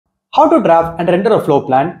How to draft and render a floor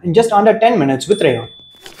plan in just under 10 minutes with Rayon.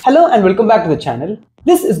 Hello and welcome back to the channel.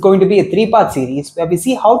 This is going to be a 3-part series where we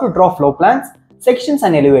see how to draw floor plans, sections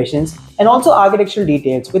and elevations, and also architectural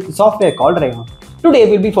details with the software called Rayon. Today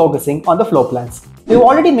we'll be focusing on the floor plans. We've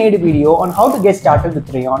already made a video on how to get started with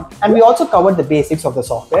Rayon, and we also covered the basics of the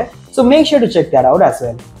software, so make sure to check that out as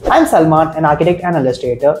well. I'm Salman, an architect and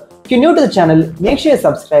illustrator. If you're new to the channel, make sure you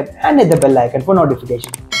subscribe and hit the bell icon for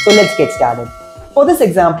notifications. So let's get started. For this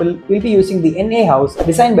example, we'll be using the NA house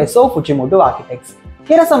designed by So Fujimoto Architects.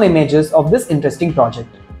 Here are some images of this interesting project.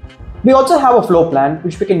 We also have a floor plan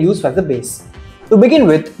which we can use as the base. To begin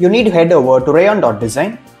with, you need to head over to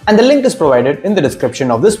rayon.design, and the link is provided in the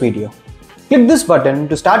description of this video. Click this button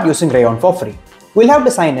to start using Rayon for free. We'll have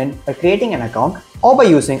to sign in by creating an account or by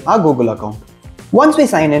using our Google account. Once we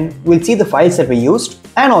sign in, we'll see the files that we used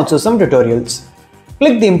and also some tutorials.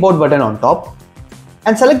 Click the import button on top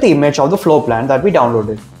and select the image of the floor plan that we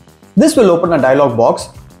downloaded. This will open a dialog box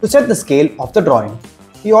to set the scale of the drawing.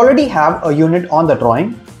 We already have a unit on the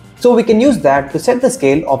drawing, so we can use that to set the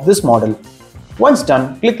scale of this model. Once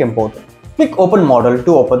done, click import. Click open model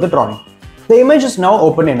to open the drawing. The image is now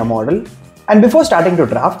open in a model, and before starting to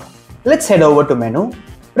draft, let's head over to menu,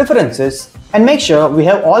 preferences, and make sure we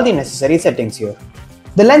have all the necessary settings here.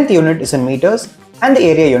 The length unit is in meters and the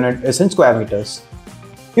area unit is in square meters.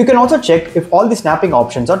 You can also check if all the snapping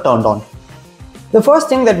options are turned on. The first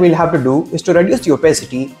thing that we'll have to do is to reduce the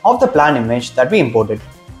opacity of the plan image that we imported.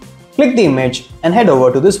 Click the image and head over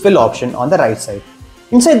to this fill option on the right side.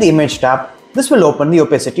 Inside the image tab, this will open the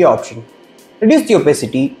opacity option. Reduce the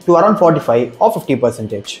opacity to around 45 or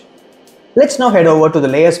 50%. Let's now head over to the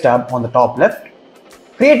layers tab on the top left.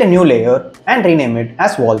 Create a new layer and rename it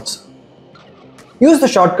as walls. Use the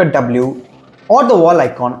shortcut W or the wall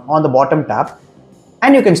icon on the bottom tab,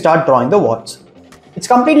 and you can start drawing the walls. It's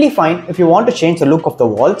completely fine if you want to change the look of the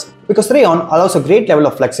walls, because Rayon allows a great level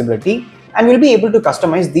of flexibility and we'll be able to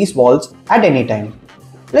customize these walls at any time.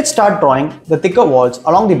 Let's start drawing the thicker walls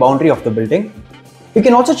along the boundary of the building. You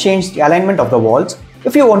can also change the alignment of the walls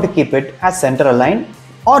if you want to keep it as center aligned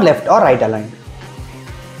or left or right aligned.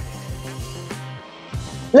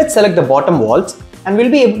 Let's select the bottom walls, and we'll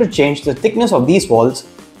be able to change the thickness of these walls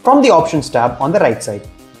from the options tab on the right side.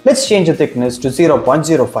 Let's change the thickness to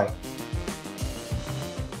 0.05.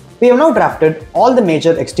 We have now drafted all the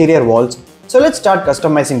major exterior walls, so let's start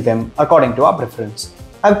customizing them according to our preference.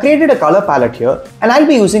 I've created a color palette here, and I'll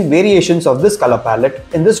be using variations of this color palette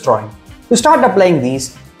in this drawing. To start applying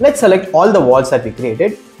these, let's select all the walls that we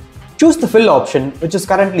created. Choose the fill option, which is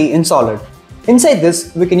currently in solid. Inside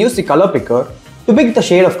this, we can use the color picker to pick the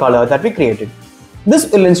shade of color that we created.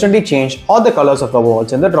 This will instantly change all the colors of the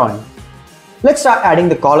walls in the drawing. Let's start adding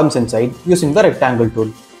the columns inside using the rectangle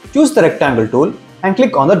tool. Choose the rectangle tool and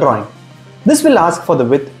click on the drawing. This will ask for the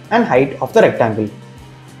width and height of the rectangle.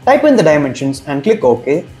 Type in the dimensions and click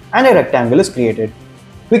OK, and a rectangle is created.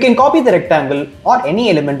 We can copy the rectangle or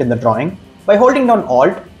any element in the drawing by holding down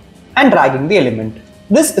Alt and dragging the element.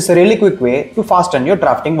 This is a really quick way to fasten your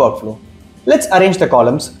drafting workflow. Let's arrange the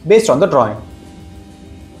columns based on the drawing.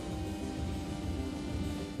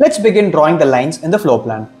 Let's begin drawing the lines in the floor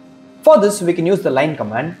plan. For this, we can use the line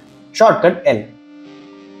command, shortcut L.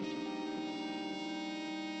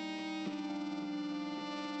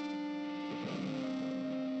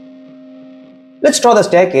 Let's draw the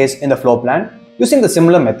staircase in the floor plan using the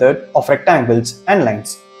similar method of rectangles and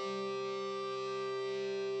lines.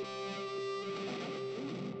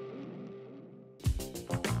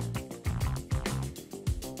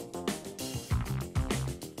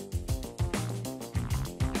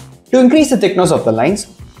 To increase the thickness of the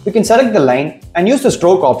lines, we can select the line and use the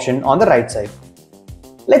stroke option on the right side.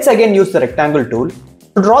 Let's again use the rectangle tool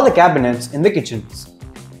to draw the cabinets in the kitchens.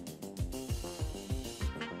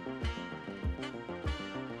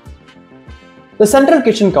 The central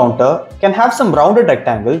kitchen counter can have some rounded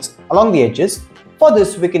rectangles along the edges. For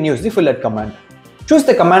this, we can use the fillet command. Choose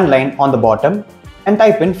the command line on the bottom and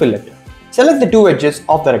type in fillet. Select the two edges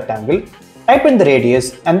of the rectangle, type in the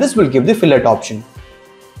radius, and this will give the fillet option.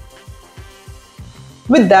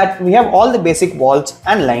 With that, we have all the basic walls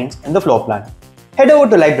and lines in the floor plan. Head over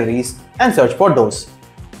to libraries and search for doors.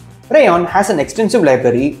 Rayon has an extensive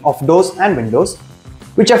library of doors and windows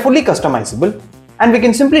which are fully customizable, and we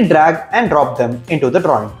can simply drag and drop them into the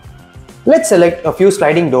drawing. Let's select a few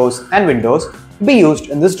sliding doors and windows to be used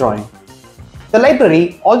in this drawing. The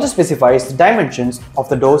library also specifies the dimensions of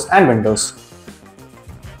the doors and windows.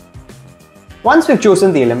 Once we've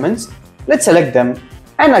chosen the elements, let's select them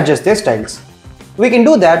and adjust their styles. We can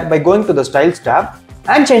do that by going to the Styles tab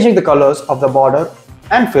and changing the colors of the border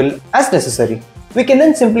and fill as necessary. We can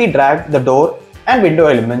then simply drag the door and window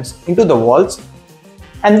elements into the walls,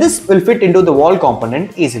 and this will fit into the wall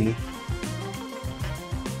component easily.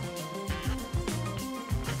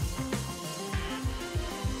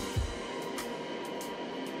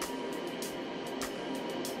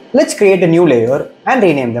 Let's create a new layer and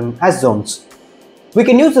rename them as zones. We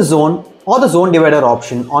can use the zone or the zone divider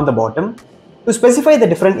option on the bottom to specify the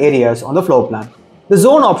different areas on the floor plan. The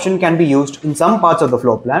zone option can be used in some parts of the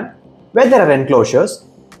floor plan where there are enclosures,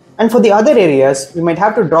 and for the other areas we might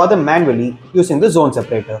have to draw them manually using the zone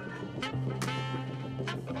separator.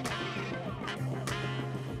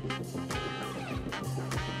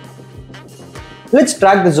 Let's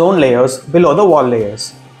drag the zone layers below the wall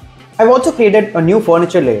layers. I've also created a new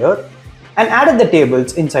furniture layer and added the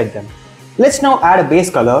tables inside them. Let's now add a base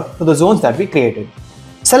color to the zones that we created.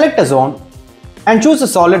 Select a zone and choose the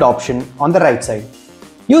solid option on the right side.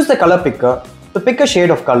 Use the color picker to pick a shade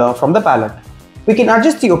of color from the palette. We can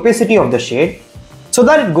adjust the opacity of the shade so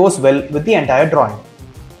that it goes well with the entire drawing.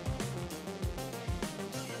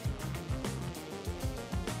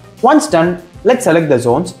 Once done, let's select the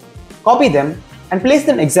zones, copy them and place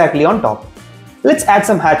them exactly on top. Let's add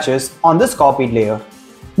some hatches on this copied layer.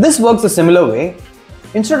 This works a similar way.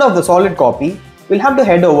 Instead of the solid copy, we'll have to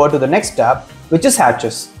head over to the next tab, which is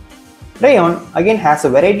hatches. Rayon again has a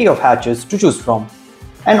variety of hatches to choose from,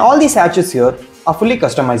 and all these hatches here are fully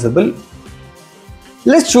customizable.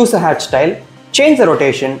 Let's choose a hatch style, change the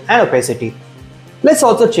rotation and opacity. Let's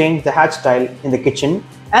also change the hatch style in the kitchen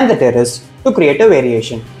and the terrace to create a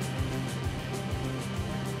variation.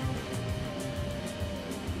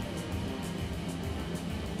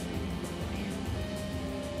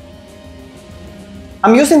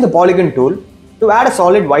 I'm using the polygon tool to add a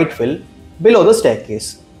solid white fill below the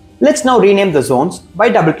staircase. Let's now rename the zones by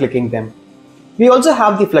double-clicking them. We also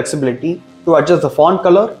have the flexibility to adjust the font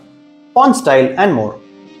color, font style and more.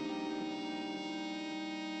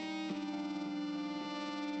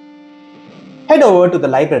 Head over to the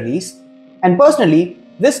libraries, and personally,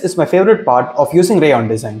 this is my favorite part of using Rayon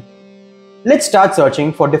design. Let's start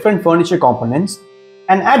searching for different furniture components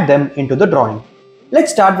and add them into the drawing.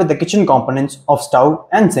 Let's start with the kitchen components of stove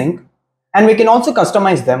and sink, and we can also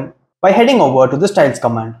customize them by heading over to the styles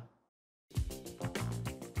command.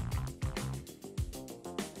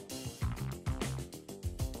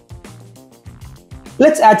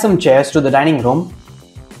 Let's add some chairs to the dining room,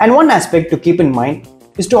 and one aspect to keep in mind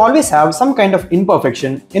is to always have some kind of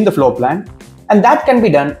imperfection in the floor plan, and that can be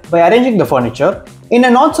done by arranging the furniture in a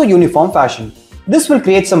not so uniform fashion. This will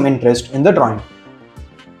create some interest in the drawing.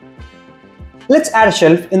 Let's add a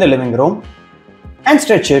shelf in the living room and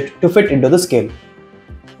stretch it to fit into the scale.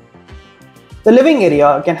 The living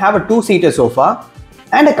area can have a two-seater sofa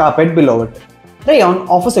and a carpet below it. Rayon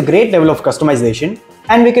offers a great level of customization,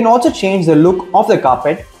 and we can also change the look of the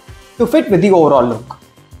carpet to fit with the overall look.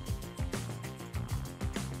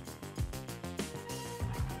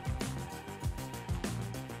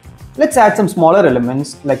 Let's add some smaller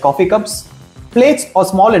elements like coffee cups, plates or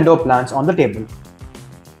small indoor plants on the table.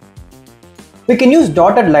 We can use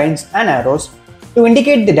dotted lines and arrows to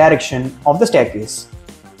indicate the direction of the staircase.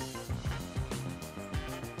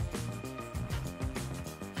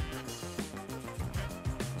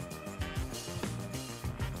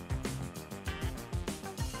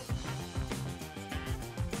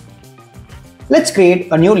 Let's create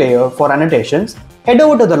a new layer for annotations. Head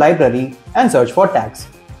over to the library and search for tags.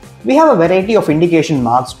 We have a variety of indication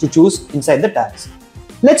marks to choose inside the tags.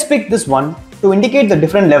 Let's pick this one to indicate the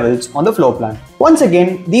different levels on the floor plan. Once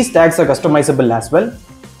again, these tags are customizable as well,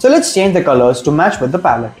 so let's change the colors to match with the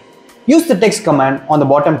palette. Use the text command on the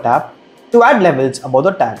bottom tab to add levels above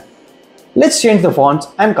the tag. Let's change the fonts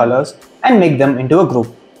and colors and make them into a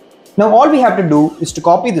group. Now all we have to do is to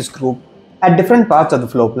copy this group at different parts of the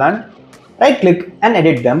floor plan, right click and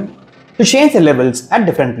edit them to change the levels at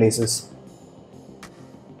different places.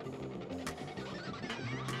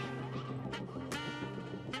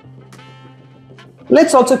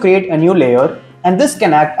 Let's also create a new layer, and this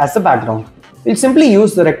can act as the background. We'll simply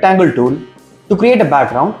use the rectangle tool to create a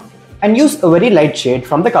background and use a very light shade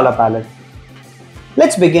from the color palette.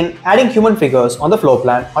 Let's begin adding human figures on the floor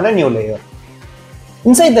plan on a new layer.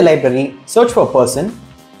 Inside the library, search for person,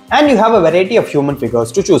 and you have a variety of human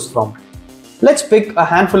figures to choose from. Let's pick a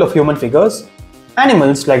handful of human figures,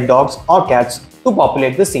 animals like dogs or cats, to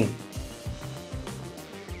populate the scene.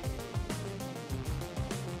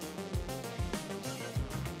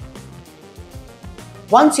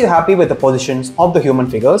 Once you're happy with the positions of the human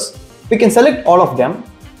figures, we can select all of them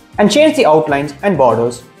and change the outlines and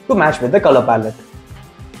borders to match with the color palette.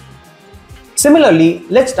 Similarly,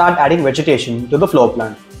 let's start adding vegetation to the floor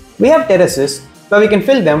plan. We have terraces where we can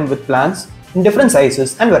fill them with plants in different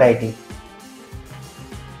sizes and variety.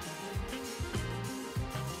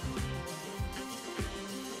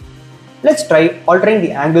 Let's try altering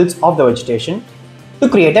the angles of the vegetation to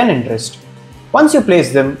create an interest. Once you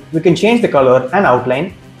place them, we can change the color and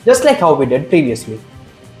outline just like how we did previously.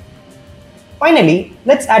 Finally,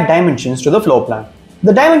 let's add dimensions to the floor plan.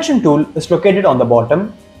 The dimension tool is located on the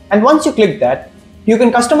bottom, and once you click that, you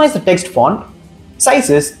can customize the text font,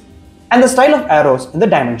 sizes, and the style of arrows in the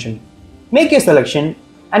dimension. Make your selection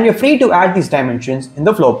and you're free to add these dimensions in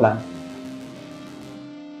the floor plan.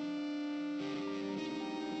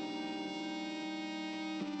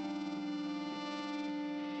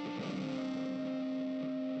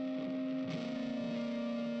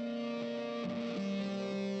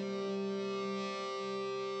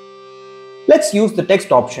 Let's use the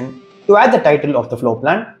text option to add the title of the floor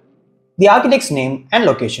plan, the architect's name and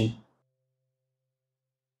location.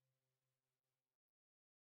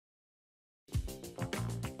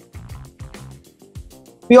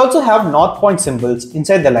 We also have north point symbols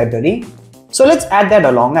inside the library, so let's add that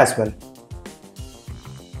along as well.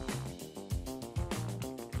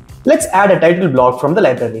 Let's add a title block from the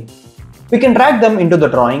library. We can drag them into the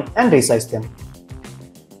drawing and resize them.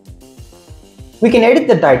 We can edit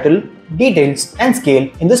the title, details and scale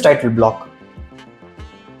in this title block.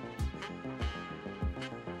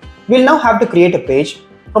 We'll now have to create a page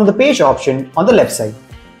from the page option on the left side.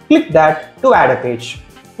 Click that to add a page.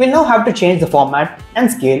 We'll now have to change the format and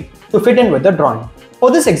scale to fit in with the drawing. For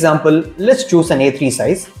this example, let's choose an A3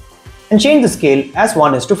 size and change the scale as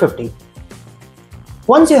 1:50.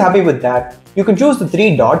 Once you're happy with that, you can choose the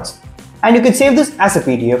 3 dots and you can save this as a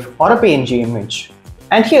PDF or a PNG image.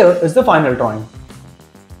 And here is the final drawing.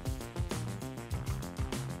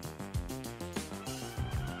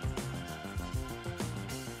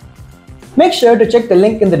 Make sure to check the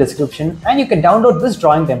link in the description and you can download this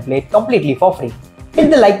drawing template completely for free. Hit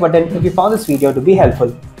the like button if you found this video to be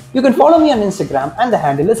helpful. You can follow me on Instagram and the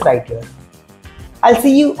handle is right here. I'll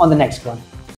see you on the next one.